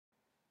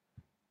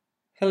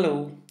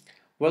Hello,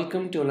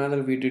 welcome to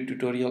another video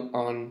tutorial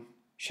on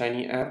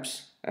Shiny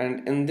apps,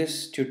 and in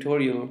this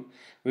tutorial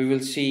we will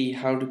see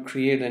how to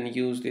create and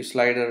use the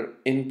slider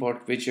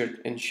input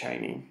widget in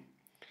Shiny.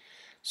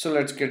 So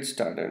let's get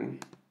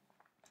started.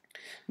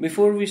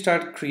 Before we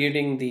start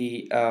creating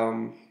the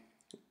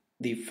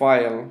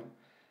file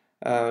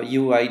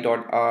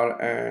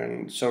UI.r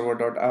and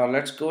server.r,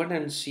 let's go ahead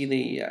and see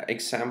the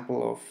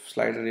example of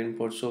slider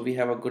input so we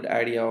have a good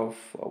idea of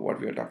what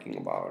we are talking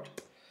about.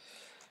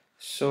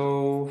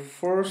 So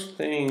first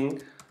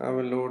thing, I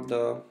will load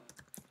the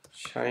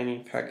Shiny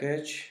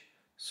package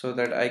so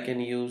that I can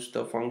use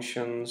the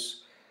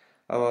functions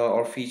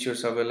or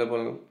features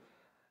available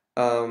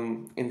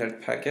in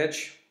that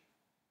package.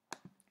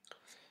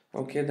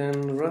 Okay,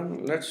 then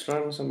let's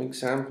run some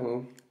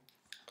example,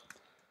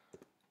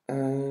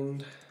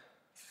 and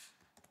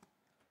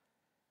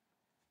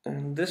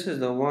this is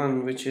the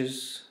one which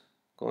is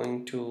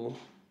going to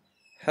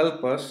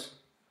help us,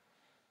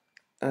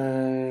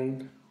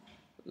 and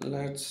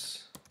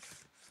let's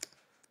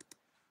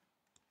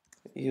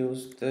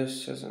use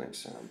this as an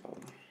example.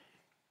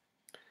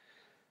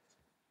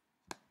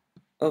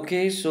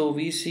 Okay, so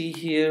we see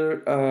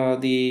here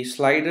the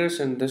sliders,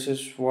 and this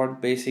is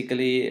what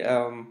basically we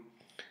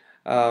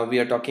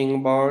are talking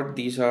about.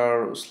 These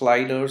are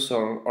sliders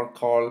or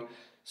called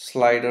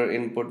slider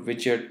input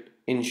widget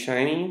in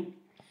Shiny.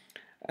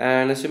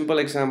 And a simple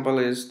example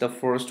is the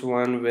first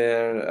one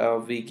where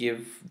we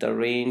give the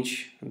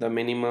range, the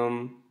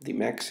minimum, the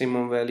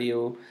maximum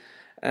value,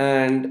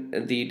 and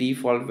the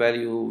default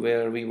value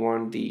where we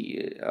want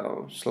the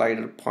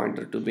slider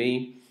pointer to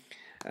be.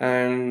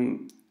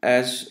 And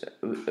as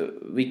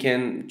we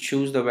can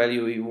choose the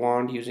value we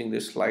want using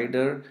this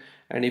slider,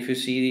 and if you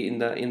see in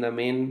the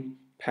main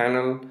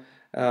panel,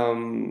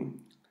 um,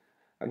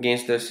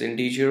 against this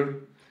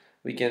integer,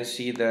 we can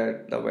see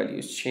that the value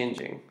is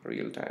changing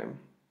real time.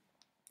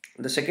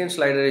 The second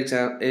slider is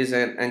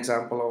an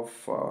example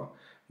of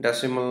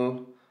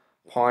decimal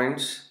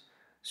points.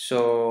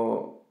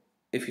 So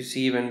if you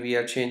see, when we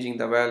are changing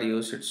the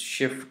values, it's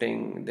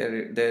shifting.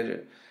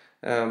 There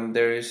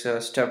is a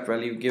step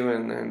value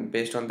given, and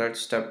based on that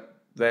step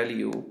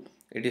value,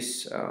 it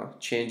is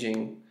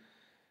changing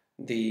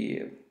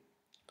the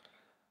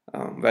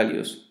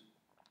values.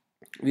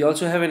 We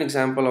also have an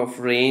example of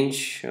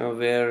range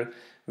where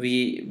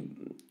we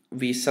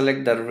we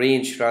select the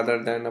range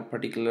rather than a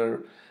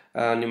particular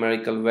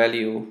numerical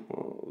value.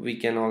 We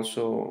can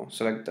also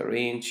select the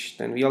range.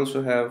 Then we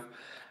also have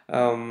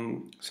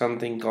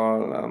something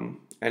called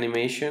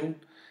animation,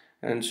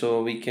 and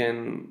so we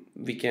can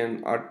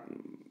art.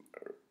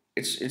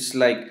 It's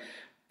like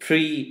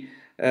pre-decided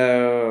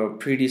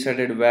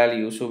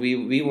value. So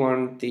we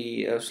want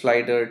the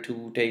slider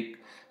to take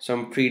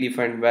some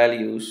predefined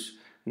values,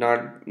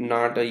 not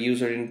a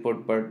user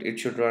input, but it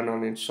should run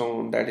on its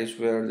own. That is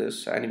where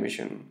this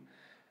animation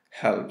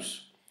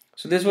helps.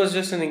 So this was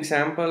just an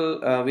example.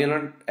 We are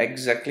not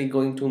exactly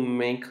going to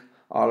make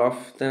all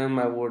of them.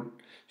 I would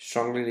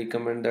strongly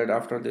recommend that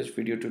after this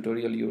video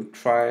tutorial you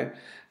try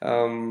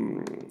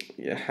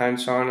yeah,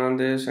 hands-on on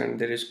this, and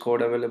there is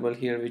code available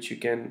here which you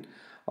can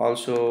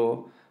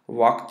also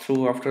walk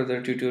through after the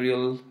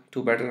tutorial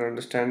to better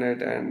understand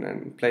it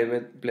and play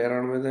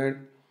around with it.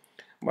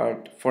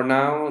 But for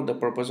now, the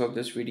purpose of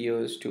this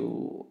video is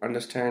to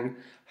understand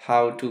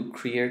how to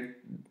create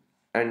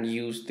and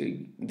use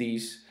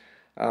these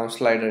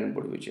slider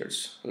input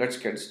widgets. Let's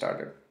get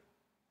started.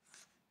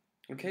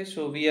 Okay,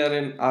 so we are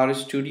in R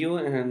Studio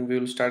and we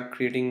will start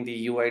creating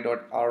the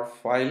UI.r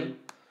file.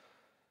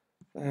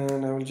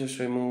 And I will just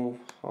remove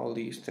all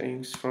these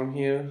things from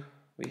here.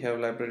 We have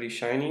library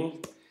Shiny,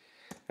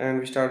 and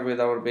we start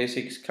with our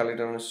basic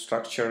skeleton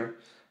structure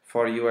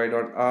for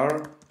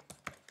UI.r.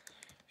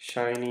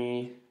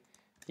 Shiny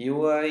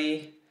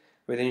UI.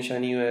 Within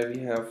Shiny UI we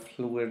have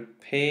fluid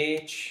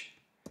page.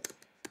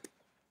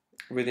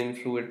 Within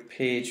fluid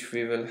page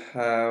we will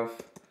have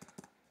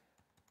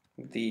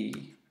the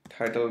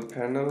title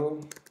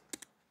panel,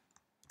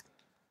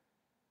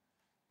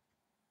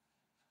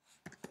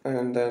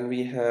 and then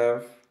we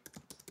have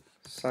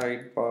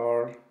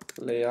sidebar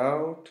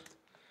layout,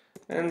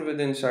 and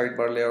within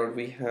sidebar layout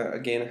we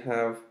again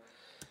have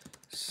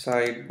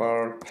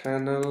sidebar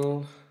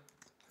panel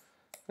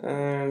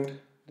and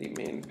the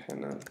main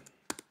panel.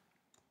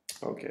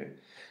 Okay,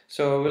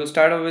 so we'll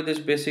start off with this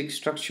basic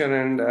structure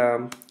and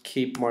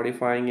keep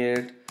modifying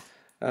it.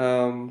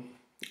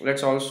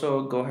 Let's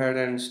also go ahead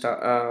and start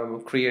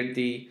create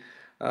the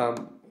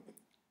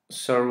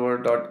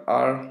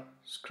server.r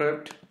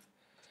script.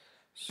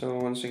 So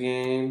once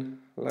again,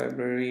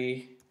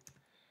 library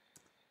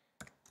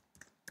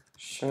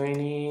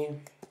Shiny,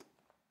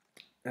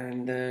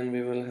 and then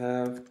we will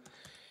have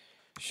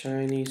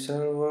Shiny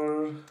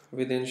server.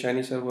 Within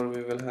Shiny server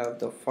we will have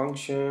the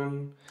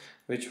function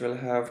which will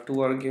have two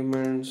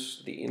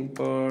arguments, the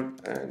input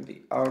and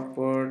the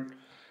output,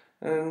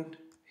 and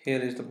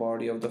here is the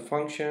body of the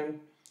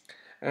function.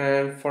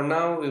 And for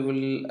now we will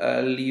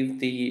leave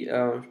the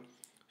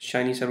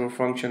Shiny server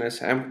function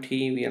as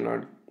empty. We are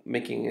not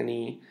making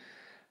any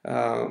we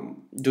are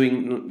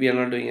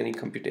not doing any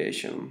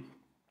computation.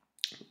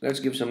 Let's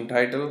give some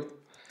title: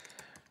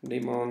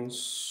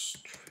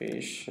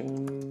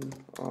 demonstration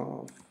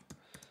of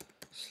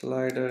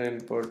slider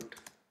input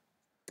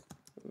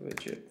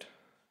widget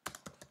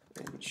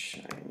in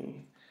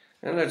Shiny.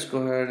 And let's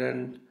go ahead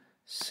and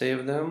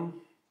save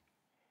them.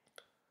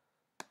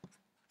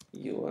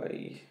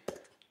 UI.r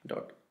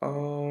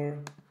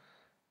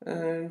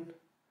and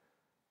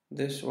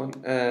this one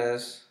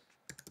as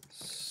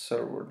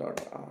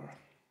server.r.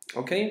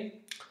 Okay,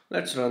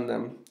 let's run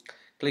them.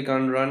 Click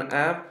on run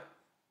app.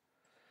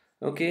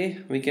 Okay,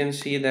 we can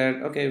see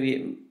that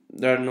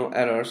there are no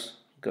errors.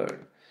 Good.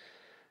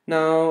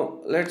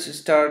 Now let's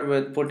start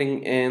with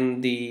putting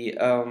in the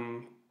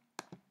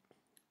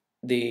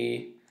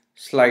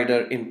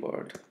slider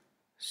input.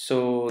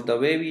 So the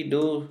way we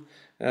do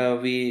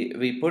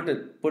we put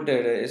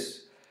it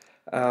is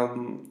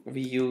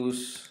we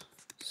use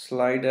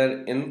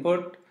slider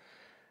input.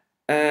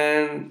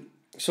 And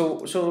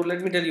so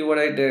let me tell you what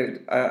I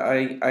did.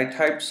 I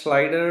typed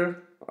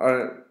slider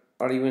or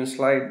even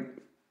slide,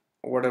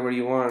 whatever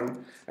you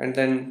want, and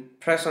then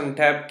press on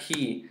tab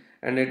key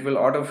and it will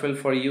autofill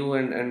for you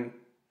and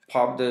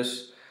pop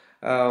this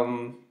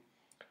um,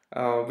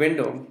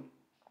 window.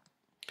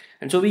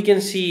 And so we can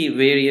see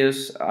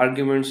various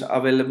arguments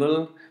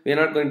available. We are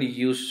not going to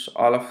use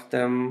all of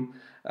them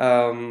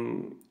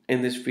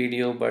in this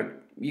video,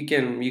 but you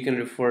can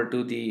refer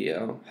to the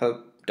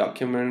help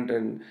document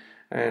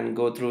and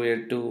go through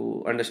it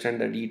to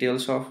understand the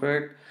details of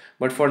it.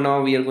 But for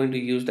now we are going to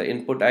use the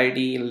input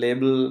ID,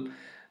 label,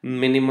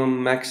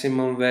 minimum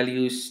maximum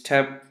value,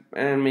 step,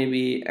 and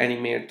maybe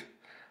animate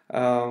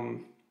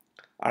um,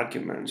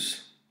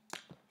 arguments.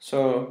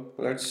 So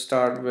let's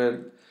start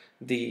with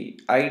the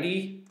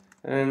ID,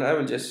 and I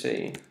will just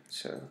say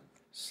it's a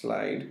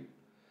slide,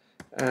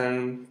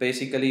 and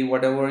basically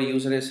whatever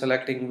user is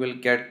selecting will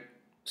get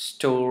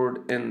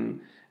stored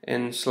in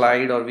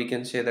slide, or we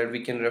can say that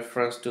we can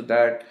reference to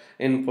that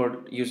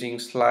input using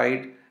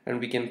slide, and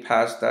we can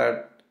pass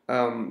that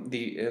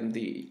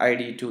the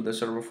ID to the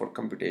server for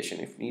computation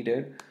if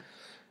needed.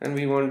 And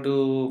we want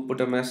to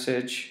put a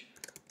message: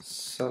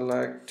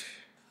 select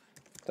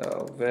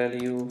the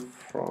value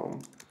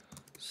from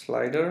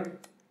slider.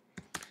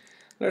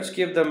 Let's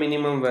give the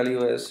minimum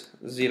value as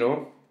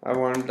 0. I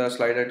want the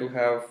slider to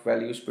have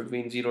values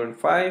between 0 and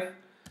 5.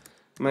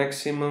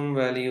 Maximum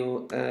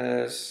value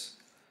as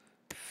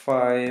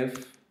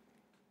 5,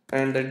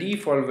 and the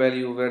default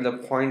value where the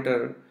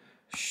pointer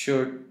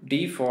should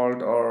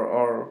default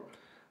or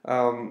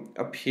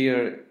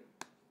appear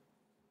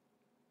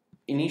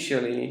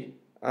initially,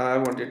 I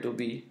want it to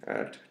be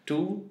at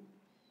 2.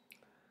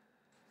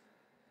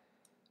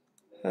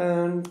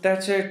 And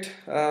that's it.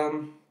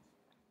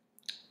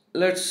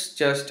 Let's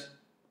just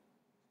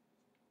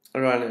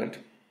run it.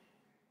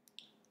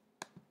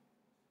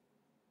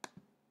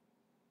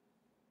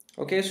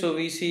 Okay, so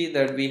we see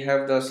that we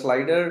have the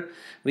slider,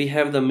 we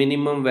have the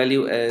minimum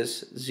value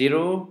as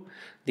 0,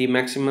 the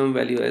maximum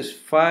value as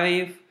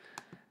 5,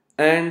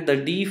 and the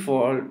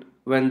default,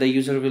 when the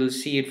user will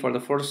see it for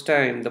the first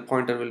time, the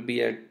pointer will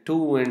be at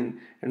 2, and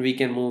we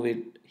can move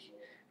it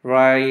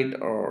right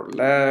or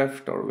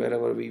left or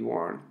wherever we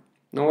want.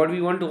 Now what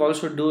we want to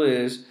also do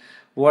is,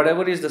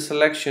 whatever is the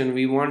selection,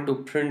 we want to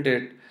print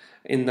it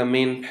in the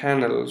main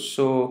panel.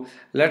 So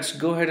let's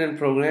go ahead and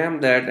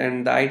program that,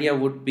 and the idea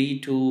would be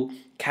to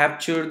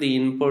capture the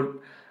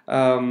input,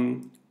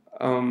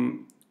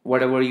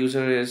 whatever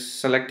user is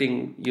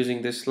selecting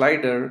using this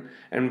slider,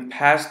 and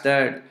pass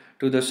that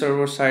to the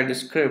server side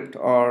script,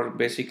 or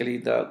basically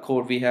the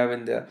code we have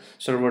in the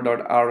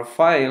server.r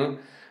file,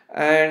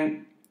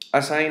 and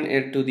assign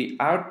it to the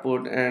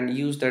output and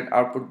use that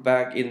output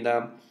back in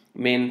the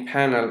main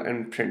panel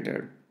and print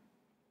it.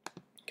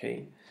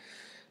 Okay,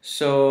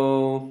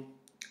 so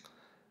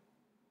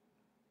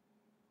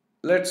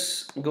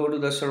let's go to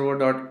the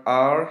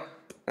server.r,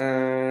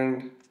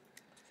 and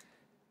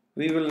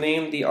we will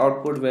name the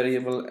output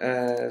variable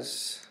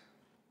as,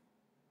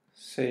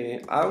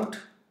 say, out,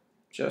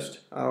 just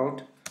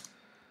out,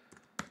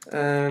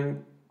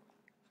 and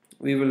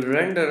we will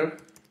render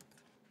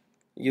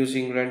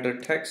using render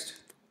text.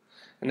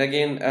 And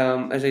again,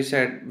 as I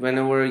said,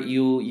 whenever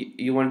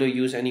you want to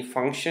use any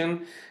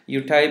function,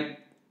 you type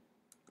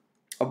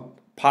a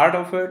part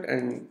of it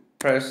and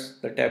press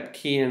the tab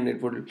key, and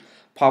it will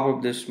pop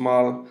up this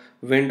small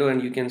window,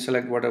 and you can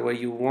select whatever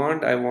you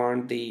want. I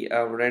want the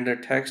render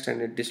text,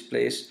 and it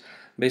displays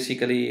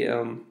basically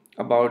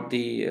about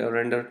the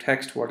render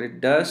text, what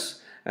it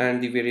does,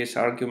 and the various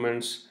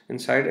arguments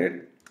inside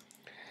it.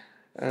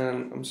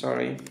 And I'm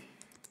sorry,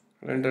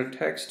 render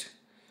text,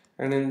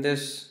 and in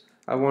this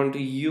I want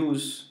to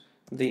use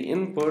the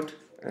input,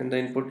 and the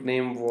input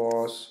name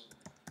was,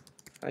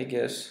 I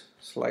guess,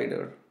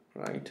 slider,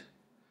 right?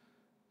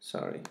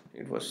 Sorry,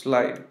 it was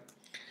slide.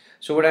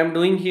 So what I'm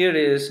doing here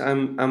is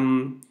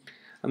I'm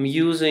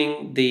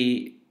using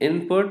the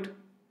input,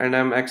 and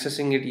I'm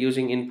accessing it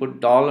using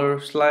input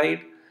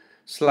 $slide.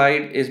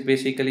 Slide is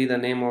basically the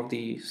name of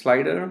the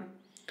slider,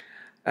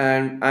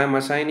 and I'm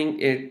assigning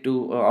it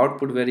to an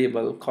output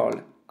variable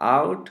called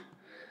out.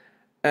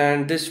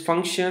 And this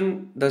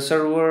function, the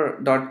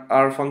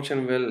server.r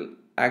function, will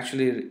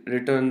actually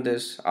return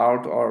this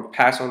out or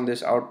pass on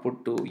this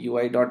output to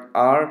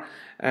ui.r,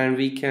 and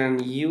we can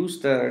use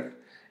that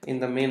in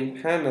the main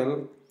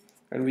panel,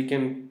 and we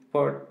can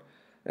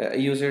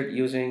use it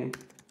using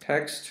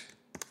text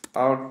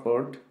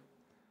output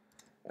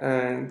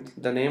and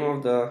the name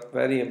of the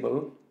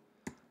variable,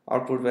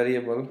 output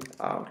variable,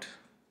 out.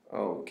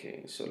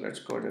 Okay, so let's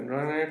go ahead and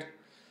run it.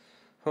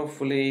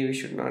 Hopefully we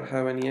should not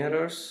have any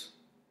errors.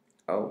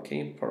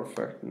 Okay,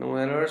 perfect, no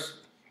errors.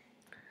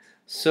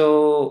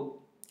 So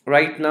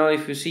right now,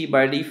 if you see,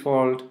 by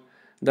default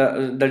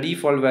the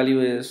default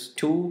value is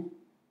 2.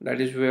 That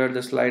is where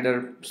the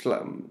slider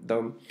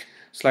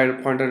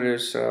pointer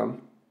is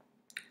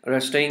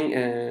resting,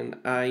 and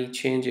I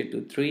change it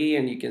to 3,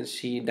 and you can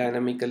see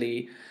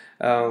dynamically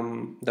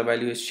the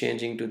value is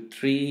changing to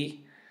 3.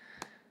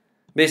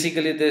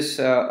 Basically this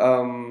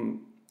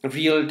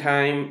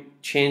real-time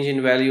change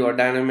in value or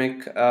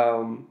dynamic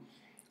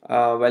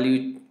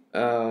value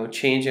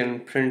change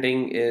and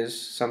printing is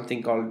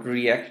something called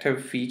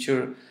reactive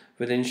feature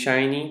within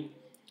Shiny,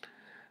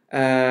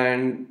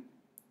 and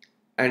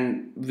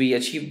we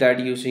achieve that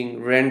using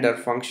render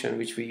function,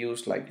 which we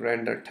use like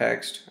render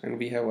text, and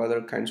we have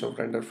other kinds of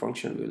render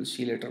function we will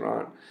see later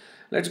on.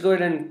 Let's go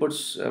ahead and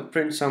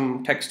print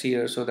some text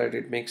here so that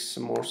it makes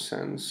more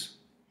sense.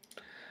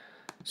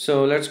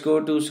 So let's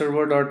go to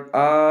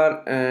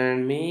server.r,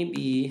 and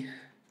maybe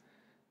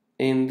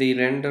in the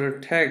render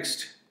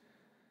text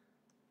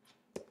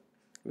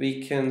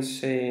we can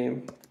say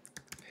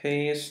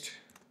paste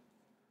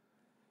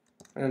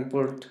and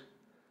put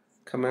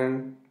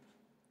command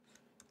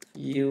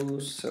you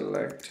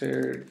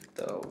selected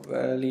the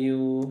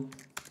value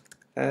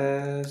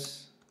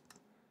as,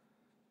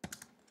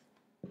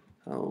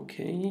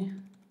 okay,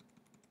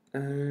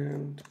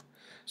 and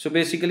so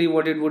basically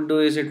what it would do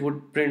is it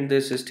would print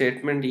this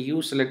statement,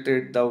 you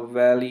selected the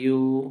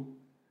value,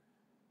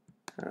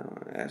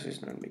 as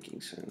is not making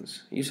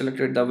sense, you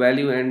selected the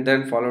value and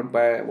then followed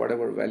by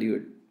whatever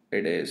value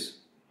it is.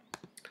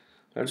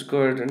 Let's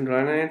go ahead and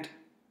run it.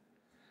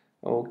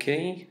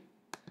 Okay,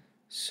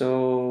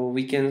 so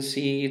we can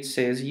see it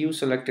says you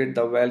selected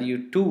the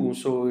value 2,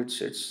 so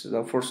it's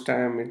the first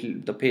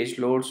time the page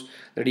loads,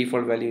 the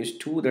default value is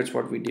 2. That's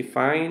what we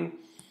define,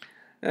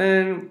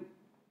 and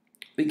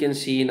we can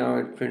see now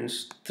it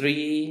prints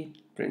 3,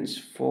 prints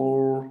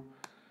 4,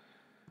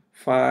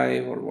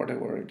 5, or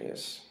whatever it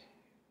is.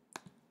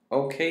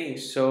 Okay,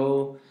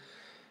 so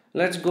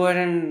let's go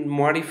ahead and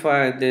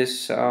modify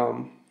this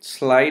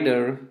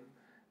slider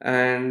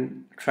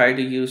and try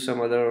to use some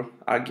other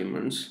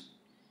arguments.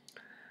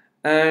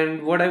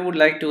 And what I would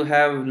like to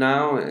have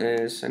now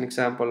is an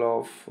example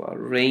of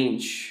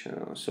range.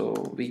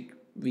 So we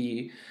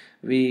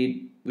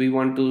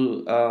want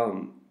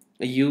to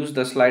use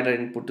the slider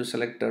input to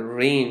select a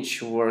range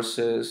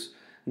versus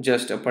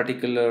just a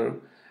particular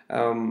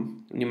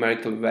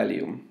numerical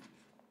value.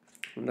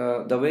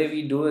 The way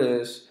we do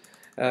is,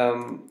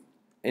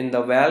 in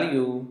the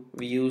value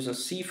we use a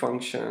C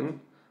function,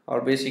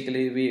 or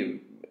basically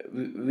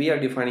we are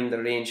defining the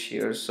range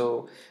here,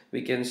 so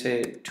we can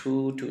say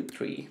 2 to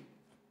 3.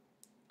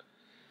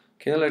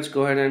 Okay, let's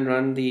go ahead and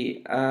run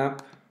the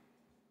app,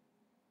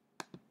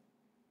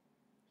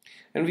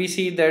 and we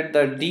see that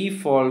the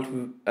default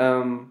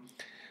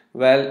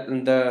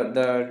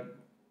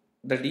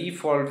the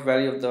default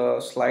value of the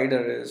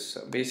slider is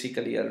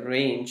basically a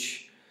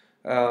range,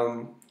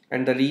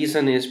 and the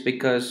reason is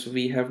because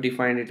we have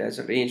defined it as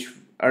a range.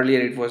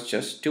 Earlier it was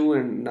just 2,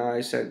 and now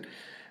I said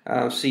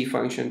C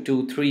function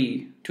 2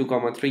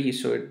 comma 3,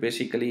 so it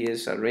basically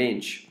is a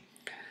range.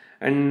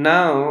 And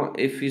now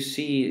if you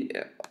see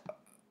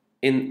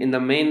in the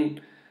main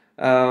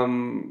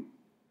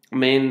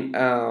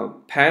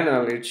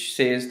panel, it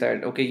says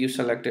that okay, you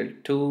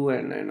selected 2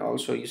 and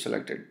also you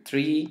selected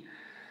 3,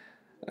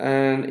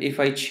 and if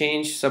I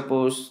change,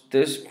 suppose,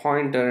 this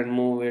pointer and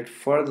move it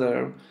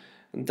further,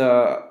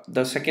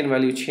 the second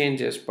value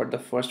changes but the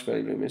first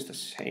value remains the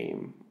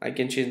same. I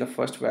can change the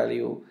first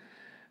value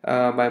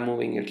by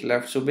moving it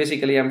left. So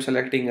basically I'm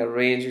selecting a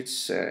range.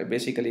 It's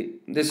basically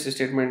this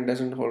statement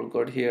doesn't hold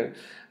good here,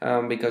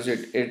 because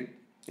it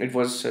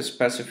was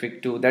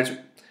specific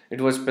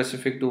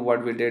to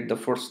what we did the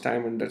first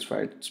time, and that's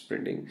why it's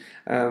printing.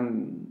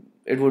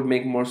 It would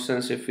make more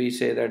sense if we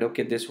say that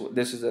okay, this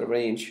is a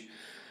range.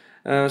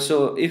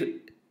 So if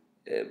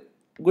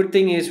good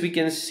thing is we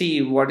can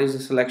see what is the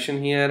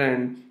selection here,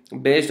 and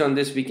based on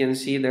this we can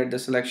see that the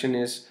selection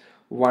is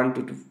 1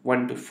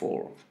 to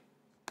 4.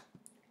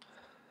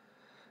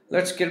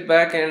 Let's get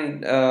back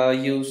and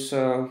use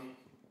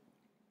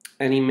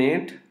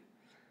animate,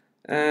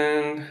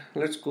 and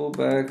let's go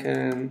back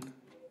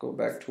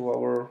to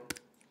our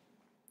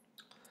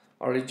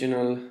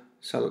original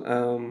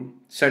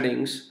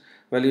settings.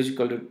 Value is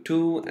equal to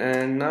 2,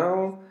 and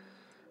now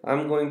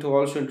I'm going to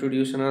also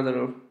introduce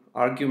another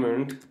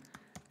argument,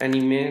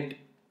 animate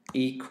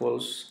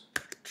equals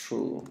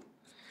true.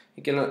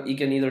 You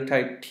can either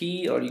type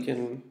T or you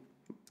can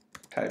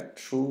type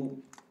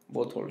true,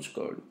 both holds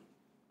good.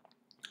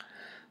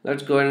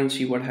 Let's go ahead and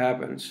see what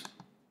happens.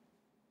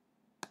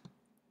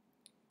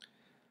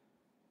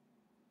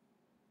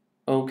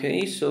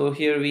 Okay, so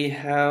here we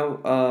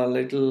have a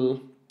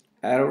little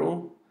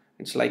arrow.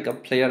 It's like a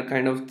player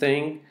kind of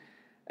thing.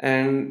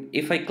 And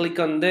if I click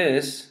on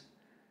this,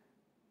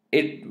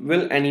 it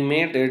will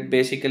animate it.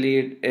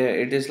 Basically,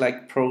 it is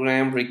like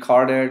programmed,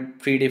 recorded,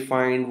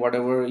 predefined,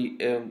 whatever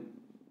you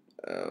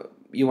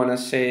want to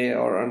say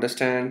or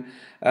understand.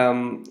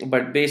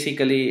 But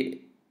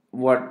basically,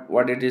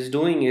 what it is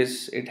doing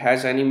is it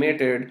has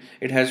animated,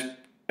 it has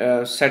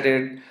set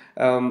it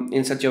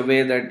in such a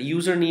way that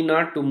user need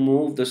not to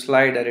move the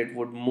slider, it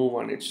would move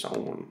on its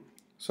own.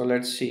 So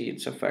let's see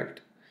its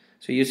effect.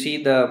 So you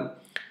see the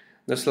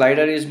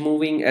slider is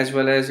moving as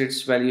well as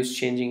its values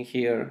changing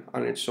here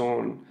on its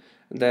own.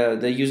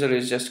 The user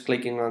is just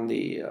clicking on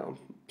the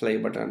play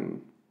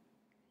button.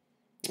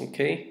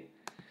 Okay,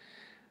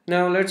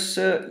 now let's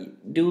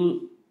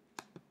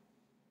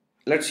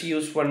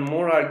use one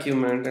more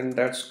argument, and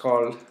that's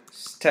called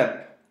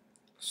step.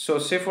 So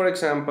say for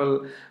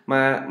example,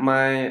 my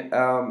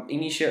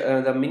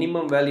initial the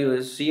minimum value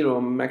is 0,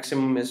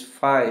 maximum is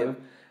 5,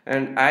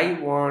 and I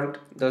want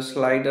the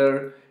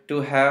slider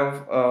to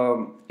have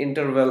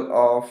interval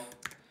of,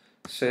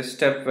 say,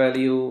 step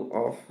value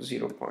of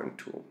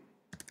 0.2.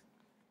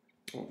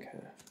 Okay,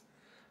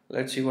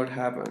 let's see what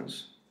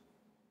happens.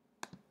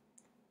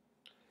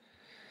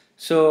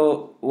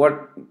 So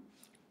what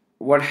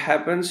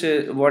happened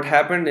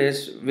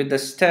is, with the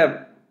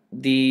step,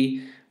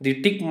 the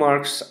tick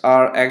marks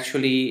are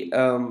actually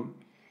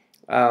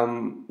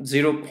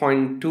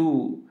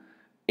 0.2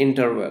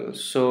 interval.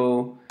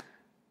 So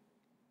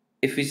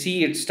if we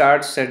see it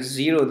starts at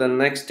 0, the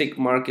next tick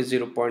mark is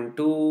 0.2,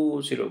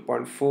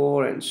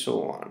 0.4, and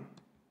so on.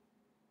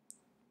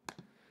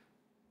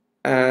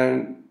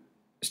 And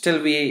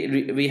still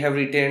we have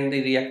retained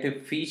the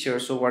reactive feature.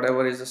 So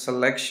whatever is the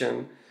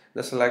selection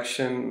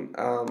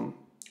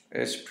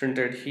is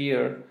printed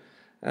here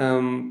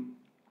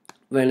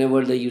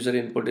whenever the user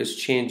input is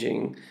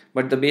changing.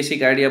 But the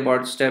basic idea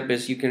about step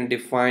is you can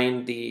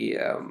define the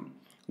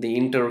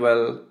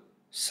interval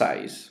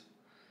size.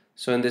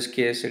 So in this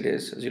case it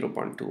is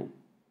 0.2.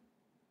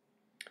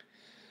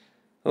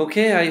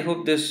 Okay, I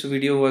hope this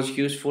video was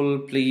useful.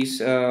 Please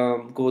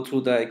go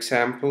through the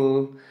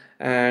example,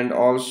 and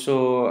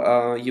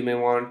also you may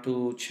want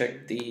to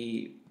check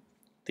the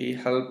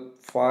help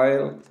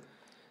file,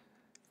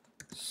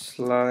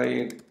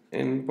 slide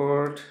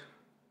input,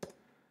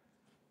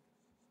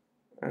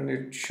 and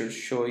it should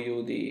show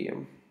you the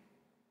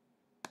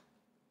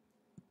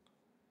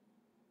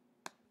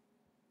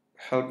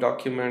help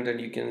document, and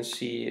you can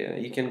see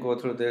you can go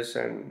through this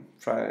and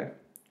try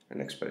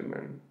an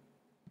experiment.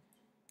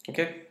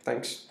 Okay,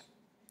 thanks.